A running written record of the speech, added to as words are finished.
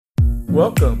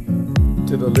Welcome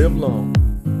to the Live Long,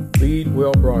 Lead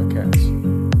Well broadcast.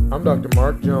 I'm Dr.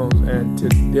 Mark Jones, and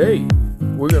today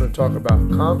we're going to talk about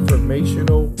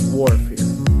confirmational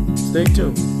warfare. Stay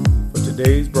tuned for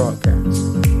today's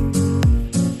broadcast.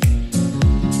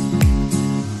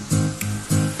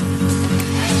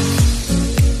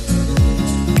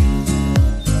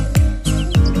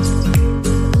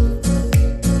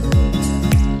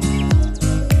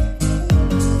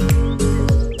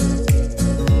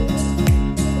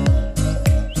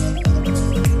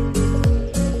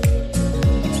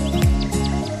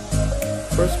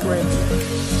 1 Corinthians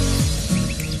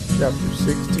chapter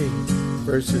 16,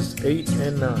 verses 8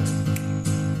 and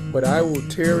 9. But I will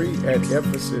tarry at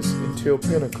Ephesus until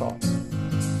Pentecost,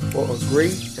 for a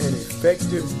great and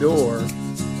effective door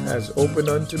has opened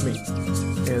unto me,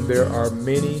 and there are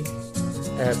many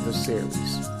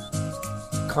adversaries.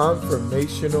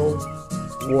 Confirmational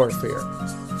warfare.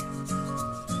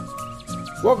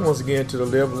 Welcome once again to the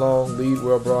Live Long, Lead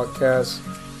Well broadcast.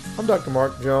 I'm Dr.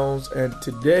 Mark Jones, and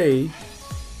today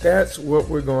that's what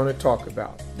we're going to talk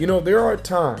about. You know, there are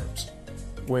times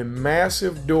when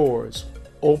massive doors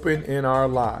open in our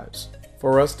lives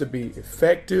for us to be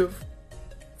effective,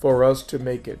 for us to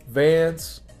make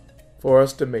advance, for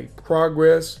us to make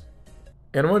progress.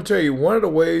 And I'm going to tell you, one of the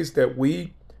ways that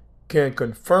we can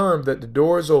confirm that the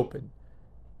door is open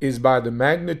is by the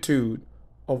magnitude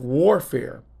of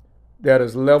warfare that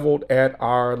is leveled at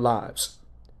our lives.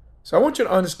 So I want you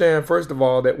to understand, first of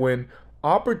all, that when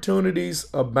opportunities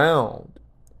abound,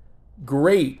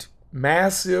 great,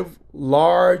 massive,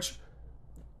 large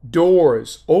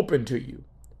doors open to you,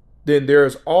 then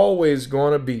there's always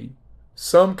going to be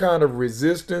some kind of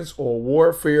resistance or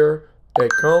warfare that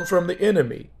comes from the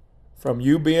enemy, from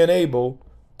you being able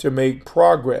to make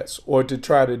progress or to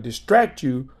try to distract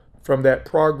you from that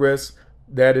progress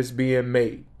that is being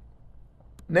made.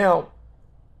 Now,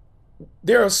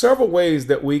 there are several ways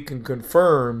that we can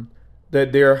confirm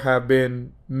that there have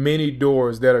been many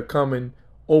doors that are coming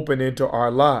open into our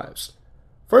lives.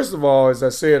 First of all, as I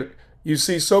said, you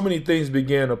see so many things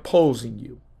begin opposing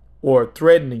you or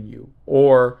threatening you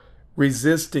or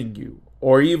resisting you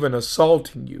or even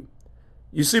assaulting you.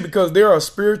 You see, because there are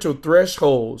spiritual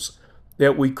thresholds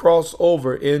that we cross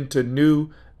over into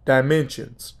new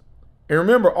dimensions. And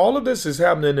remember, all of this is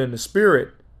happening in the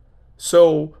spirit,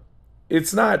 so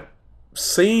it's not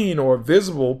seen or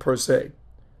visible per se.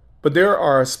 But there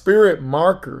are spirit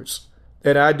markers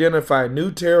that identify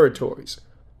new territories.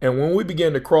 And when we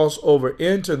begin to cross over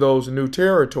into those new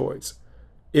territories,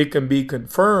 it can be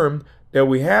confirmed that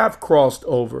we have crossed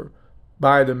over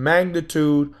by the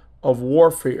magnitude of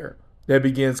warfare that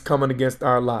begins coming against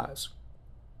our lives.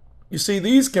 You see,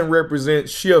 these can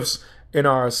represent shifts in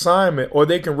our assignment, or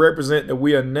they can represent that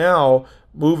we are now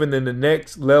moving in the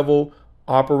next level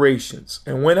operations.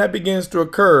 And when that begins to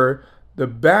occur, the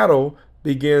battle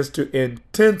begins to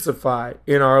intensify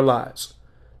in our lives.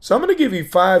 So I'm going to give you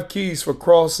 5 keys for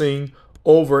crossing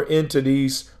over into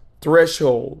these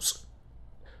thresholds.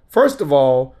 First of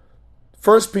all,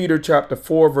 1 Peter chapter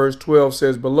 4 verse 12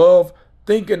 says, Beloved,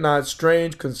 think it not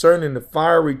strange concerning the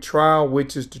fiery trial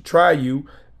which is to try you,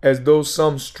 as though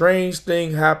some strange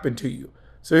thing happened to you.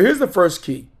 So here's the first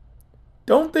key.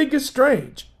 Don't think it's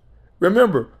strange.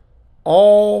 Remember,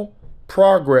 all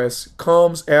progress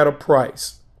comes at a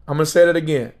price. I'm going to say that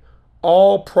again.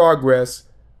 All progress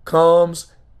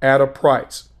comes at a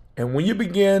price. And when you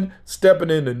begin stepping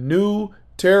into new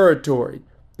territory,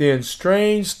 then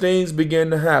strange things begin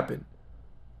to happen.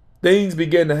 Things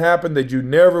begin to happen that you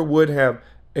never would have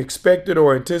expected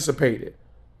or anticipated.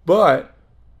 But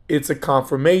it's a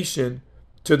confirmation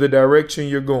to the direction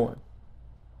you're going.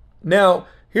 Now,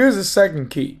 here's the second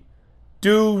key.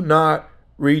 Do not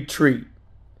retreat.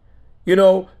 You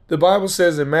know, the Bible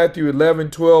says in Matthew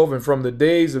 11:12, and from the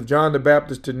days of John the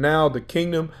Baptist to now, the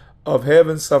kingdom of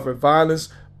heaven suffered violence,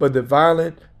 but the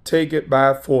violent take it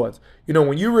by force. You know,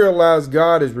 when you realize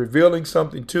God is revealing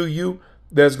something to you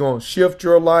that's going to shift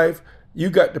your life, you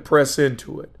got to press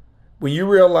into it. When you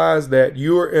realize that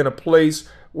you're in a place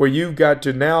where you've got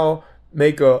to now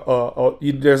make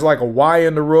there's like a Y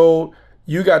in the road,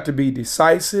 you got to be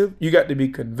decisive, you got to be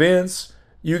convinced,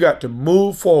 you got to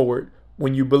move forward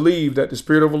when you believe that the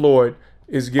Spirit of the Lord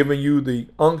is giving you the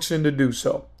unction to do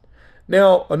so.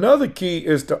 Now, another key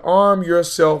is to arm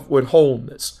yourself with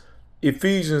wholeness.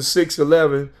 Ephesians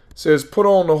 6:11 says, Put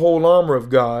on the whole armor of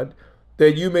God,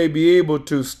 that you may be able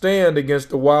to stand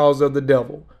against the wiles of the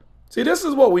devil. See, this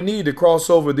is what we need to cross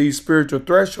over these spiritual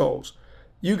thresholds.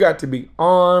 You got to be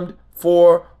armed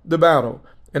for the battle.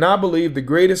 And I believe the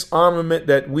greatest armament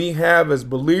that we have as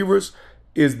believers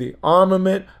is the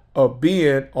armament of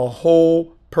being a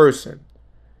whole person.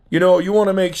 You know, you want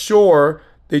to make sure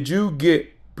that you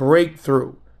get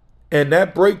breakthrough. And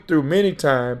that breakthrough many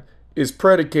times is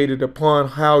predicated upon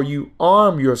how you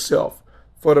arm yourself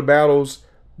for the battles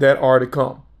that are to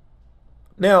come.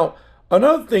 Now,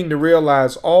 another thing to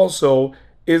realize also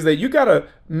is that you got to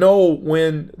know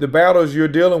when the battles you're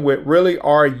dealing with really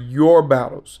are your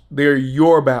battles. They're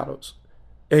your battles.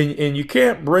 And you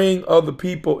can't bring other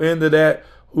people into that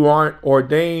who aren't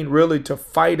ordained really to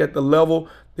fight at the level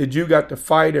that you got to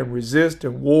fight and resist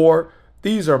and war.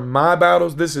 These are my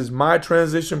battles. This is my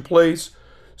transition place.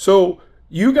 So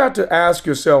you got to ask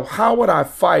yourself, how would I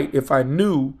fight if I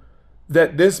knew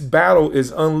that this battle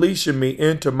is unleashing me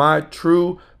into my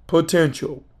true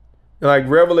potential? Like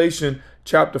Revelation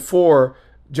chapter 4,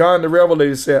 John the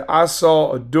Revelator said, I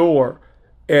saw a door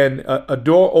and a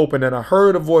door open, and I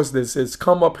heard a voice that says,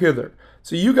 come up hither.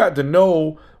 So you got to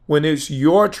know when it's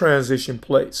your transition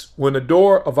place, when the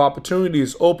door of opportunity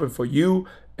is open for you,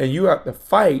 and you have to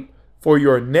fight for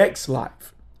your next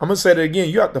life. I'm going to say that again.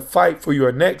 You have to fight for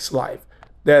your next life,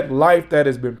 that life that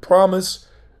has been promised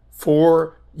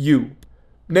for you.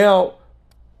 Now,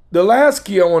 the last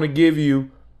key I want to give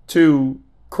you to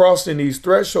crossing these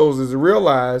thresholds is to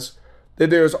realize that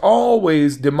there's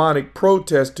always demonic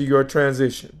protest to your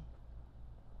transition.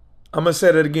 I'm going to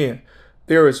say that again.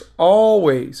 There is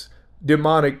always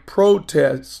demonic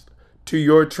protest to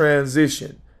your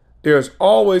transition. There's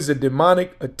always a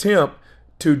demonic attempt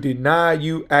to deny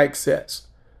you access.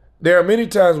 There are many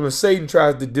times when Satan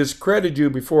tries to discredit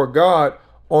you before God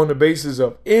on the basis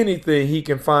of anything he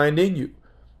can find in you.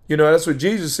 You know, that's what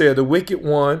Jesus said. The wicked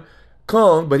one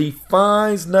comes, but he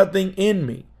finds nothing in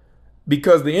me.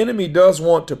 Because the enemy does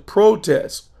want to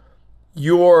protest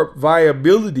your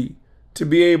viability to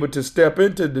be able to step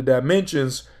into the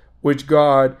dimensions which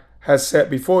God has set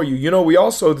before you. You know, we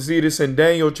also see this in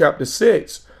Daniel chapter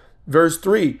 6, verse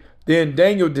 3. Then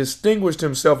Daniel distinguished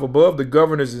himself above the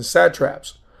governors and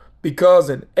satraps because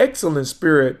an excellent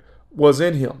spirit was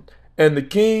in him. And the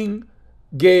king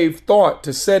gave thought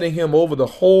to setting him over the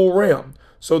whole realm.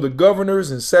 So the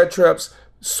governors and satraps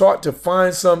sought to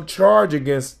find some charge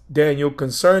against Daniel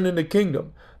concerning the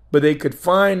kingdom, but they could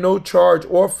find no charge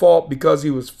or fault because he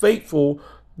was faithful,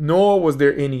 nor was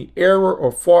there any error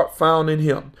or fault found in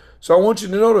him. So I want you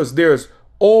to notice there's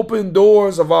open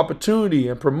doors of opportunity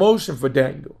and promotion for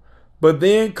Daniel, but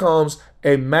then comes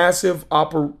a massive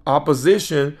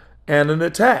opposition and an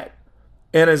attack.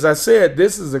 And as I said,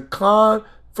 this is a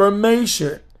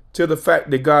confirmation to the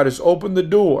fact that God has opened the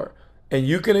door, and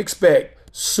you can expect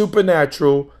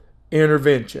supernatural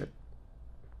intervention.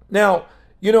 Now,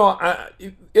 you know,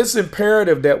 it's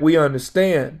imperative that we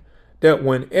understand that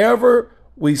whenever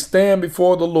we stand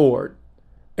before the Lord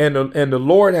and the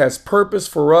Lord has purpose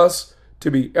for us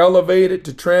to be elevated,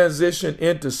 to transition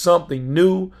into something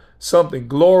new, something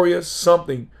glorious,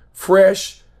 something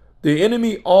fresh, the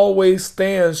enemy always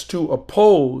stands to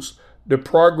oppose the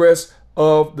progress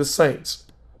of the saints.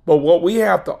 But what we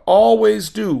have to always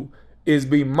do is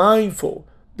be mindful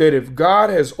that if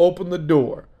God has opened the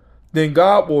door, then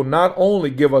God will not only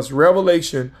give us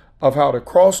revelation of how to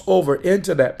cross over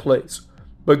into that place,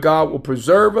 but God will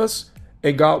preserve us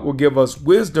and God will give us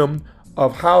wisdom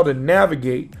of how to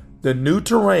navigate the new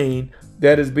terrain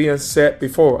that is being set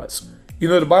before us. You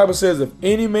know, the Bible says, if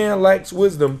any man lacks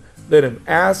wisdom, let him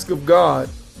ask of God,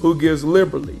 who gives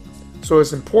liberally. So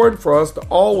it's important for us to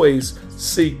always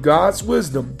seek God's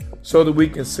wisdom so that we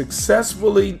can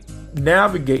successfully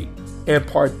navigate and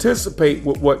participate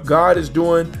with what God is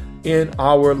doing in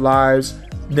our lives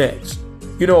next.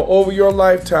 You know, over your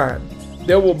lifetime,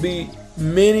 there will be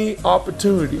many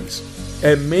opportunities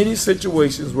and many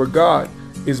situations where God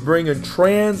is bringing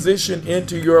transition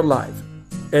into your life.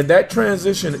 And that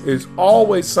transition is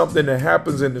always something that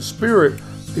happens in the spirit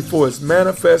before it's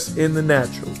manifest in the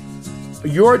natural.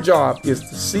 Your job is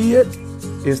to see it,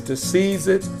 is to seize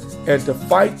it, and to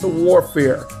fight the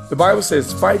warfare. The Bible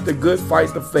says, fight the good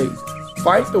fight, the faith.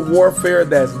 Fight the warfare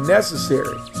that's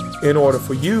necessary in order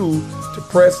for you to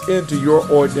press into your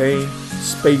ordained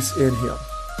space in Him.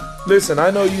 Listen, I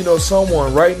know you know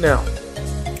someone right now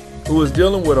who is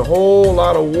dealing with a whole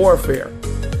lot of warfare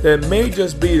that may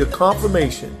just be the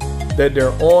confirmation that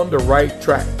they're on the right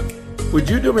track. Would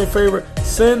you do me a favor?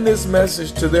 Send this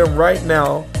message to them right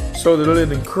now so that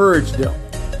it'll encourage them.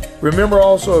 Remember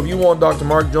also, if you want Dr.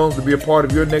 Mark Jones to be a part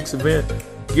of your next event,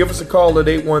 give us a call at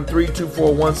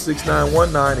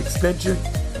 813-241-6919, extension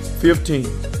 15.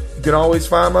 You can always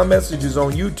find my messages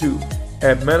on YouTube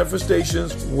at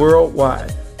Manifestations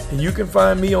Worldwide. And you can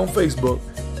find me on Facebook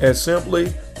as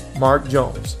simply Mark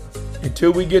Jones.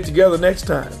 Until we get together next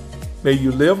time, may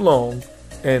you live long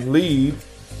and lead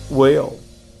well.